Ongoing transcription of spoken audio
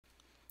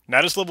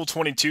Natas level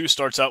 22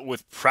 starts out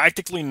with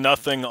practically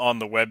nothing on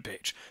the web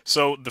page.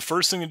 So the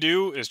first thing to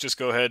do is just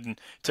go ahead and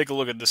take a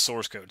look at this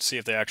source code, see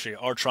if they actually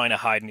are trying to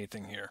hide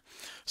anything here.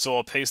 So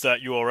I'll paste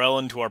that URL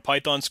into our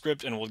Python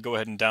script and we'll go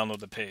ahead and download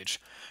the page.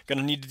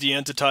 Gonna need to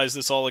de-entitize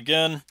this all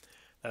again.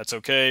 That's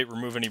okay,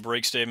 remove any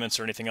break statements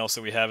or anything else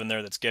that we have in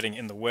there that's getting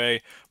in the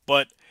way.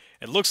 But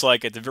it looks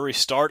like at the very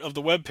start of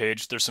the web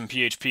page, there's some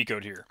PHP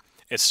code here.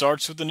 It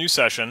starts with the new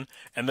session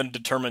and then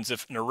determines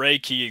if an array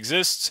key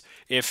exists,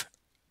 if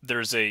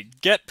there's a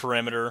get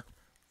parameter,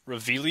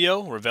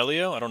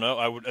 Revelio, I don't know.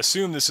 I would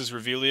assume this is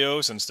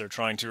Revelio since they're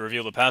trying to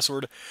reveal the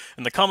password.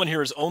 And the comment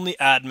here is only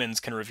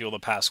admins can reveal the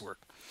password.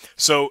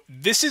 So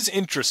this is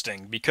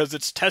interesting because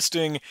it's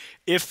testing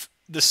if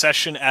the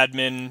session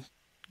admin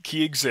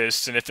key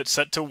exists and if it's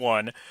set to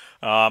 1.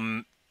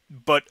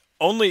 But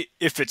only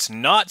if it's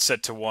not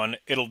set to 1,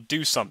 it'll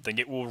do something.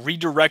 It will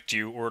redirect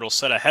you, or it'll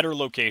set a header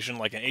location,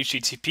 like an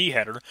HTTP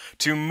header,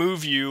 to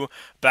move you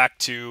back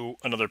to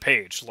another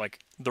page, like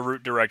the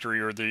root directory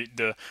or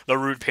the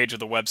root page of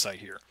the website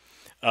here.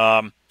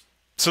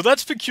 So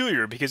that's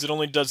peculiar because it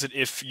only does it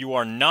if you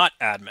are not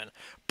admin.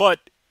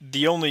 But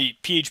the only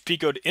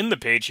PHP code in the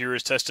page here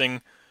is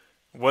testing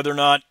whether or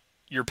not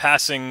you're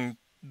passing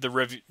the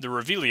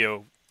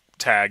Revelio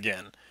tag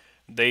in.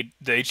 The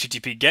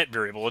HTTP get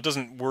variable. It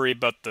doesn't worry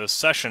about the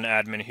session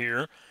admin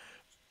here.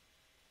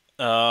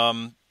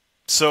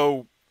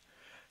 So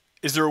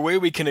is there a way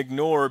we can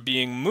ignore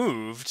being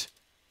moved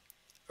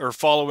or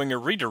following a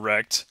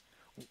redirect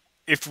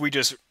if we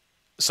just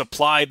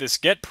supply this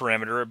get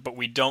parameter, but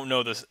we don't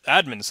know this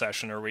admin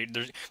session, or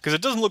because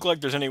it doesn't look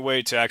like there's any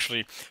way to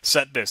actually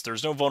set this.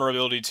 There's no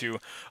vulnerability to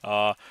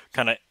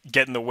kind of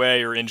get in the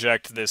way or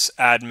inject this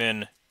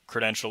admin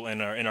credential in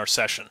our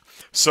session.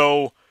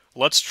 So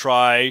let's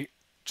try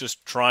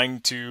just trying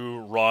to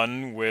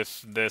run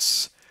with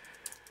this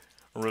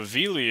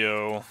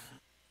Revelio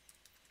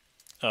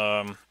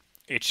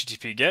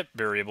HTTP get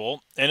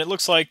variable, and it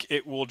looks like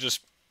it will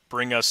just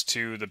bring us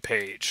to the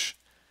page.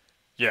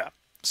 Yeah,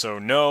 so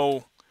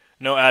no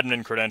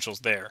admin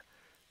credentials there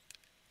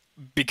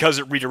because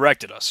it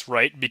redirected us,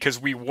 right?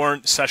 Because we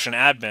weren't session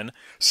admin,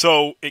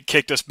 so it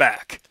kicked us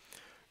back.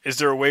 Is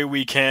there a way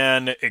we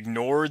can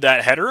ignore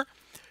that header?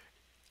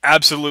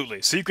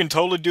 Absolutely. So you can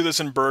totally do this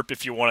in burp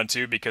if you wanted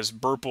to, because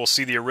burp will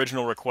see the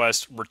original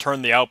request,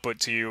 return the output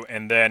to you,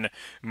 and then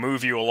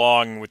move you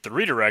along with the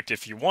redirect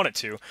if you want it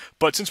to.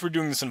 But since we're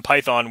doing this in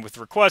Python with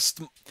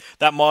requests,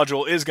 that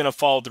module is going to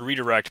follow the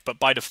redirect, but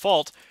by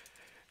default,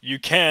 you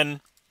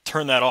can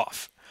turn that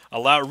off.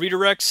 Allow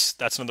redirects,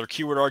 that's another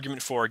keyword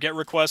argument for a GET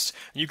request.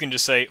 You can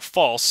just say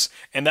false,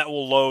 and that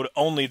will load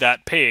only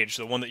that page,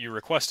 the one that you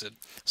requested.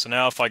 So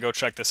now if I go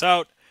check this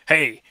out,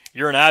 hey,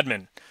 you're an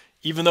admin.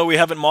 Even though we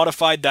haven't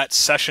modified that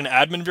session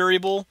admin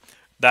variable,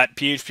 that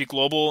PHP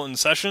global in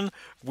session,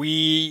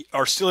 we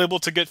are still able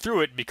to get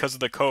through it because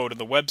of the code of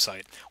the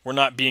website. We're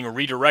not being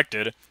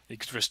redirected.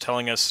 It's just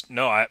telling us,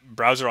 no,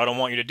 browser, I don't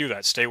want you to do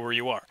that. Stay where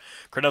you are.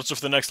 Credentials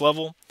for the next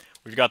level.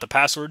 We've got the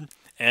password,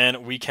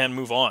 and we can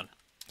move on.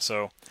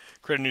 So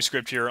create a new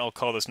script here. I'll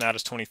call this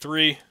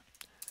Natas23.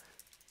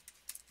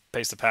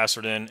 Paste the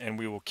password in, and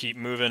we will keep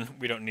moving.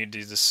 We don't need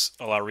to just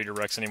allow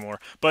redirects anymore.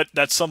 But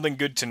that's something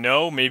good to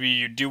know. Maybe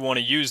you do want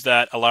to use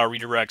that allow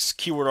redirects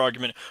keyword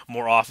argument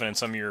more often in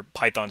some of your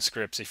Python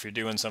scripts if you're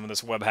doing some of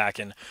this web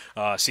hacking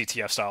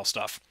CTF style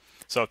stuff.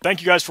 So thank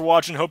you guys for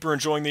watching. Hope you're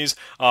enjoying these.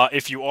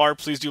 If you are,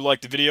 please do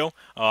like the video.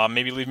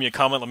 Maybe leave me a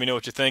comment. Let me know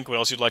what you think, what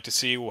else you'd like to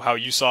see, how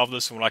you solve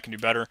this, and what I can do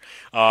better.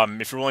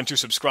 If you're willing to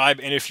subscribe,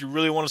 and if you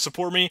really want to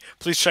support me,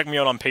 please check me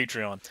out on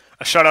Patreon.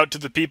 A shout out to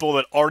the people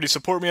that already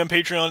support me on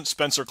Patreon.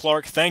 Spencer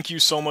Clark, thank you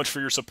so much for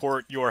your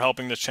support. You are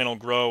helping this channel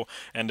grow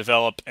and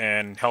develop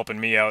and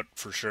helping me out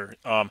for sure.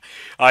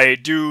 I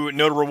do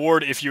note a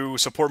reward if you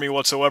support me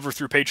whatsoever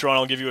through Patreon.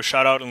 I'll give you a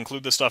shout out and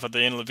include this stuff at the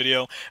end of the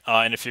video.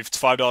 And if it's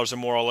 $5 or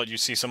more, I'll let you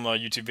see some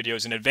YouTube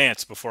videos in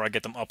advance before I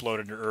get them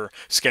uploaded or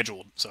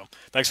scheduled. So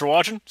thanks for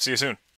watching. See you soon.